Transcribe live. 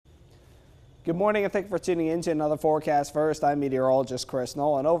Good morning and thank you for tuning in to another forecast first. I'm meteorologist Chris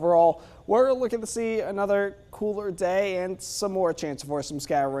Nolan. Overall, we're looking to see another cooler day and some more chance for some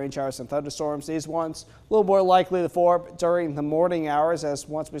scattered rain showers and thunderstorms. These ones a little more likely to form during the morning hours, as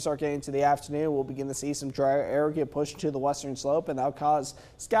once we start getting into the afternoon, we'll begin to see some drier air get pushed to the western slope, and that'll cause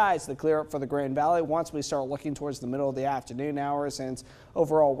skies to clear up for the Grand Valley once we start looking towards the middle of the afternoon hours. And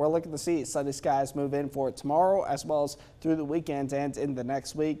overall, we're looking to see sunny skies move in for tomorrow as well as through the weekend and in the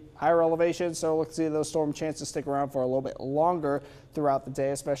next week. Higher elevations, so look to see those storm chances stick around for a little bit longer throughout the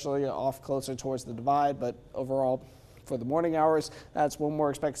day, especially off closer towards the divide. But overall, for the morning hours, that's when we're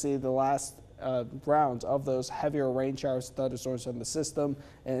expecting to see the last round of those heavier rain showers and thunderstorms from the system,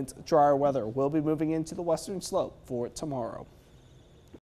 and drier weather will be moving into the western slope for tomorrow.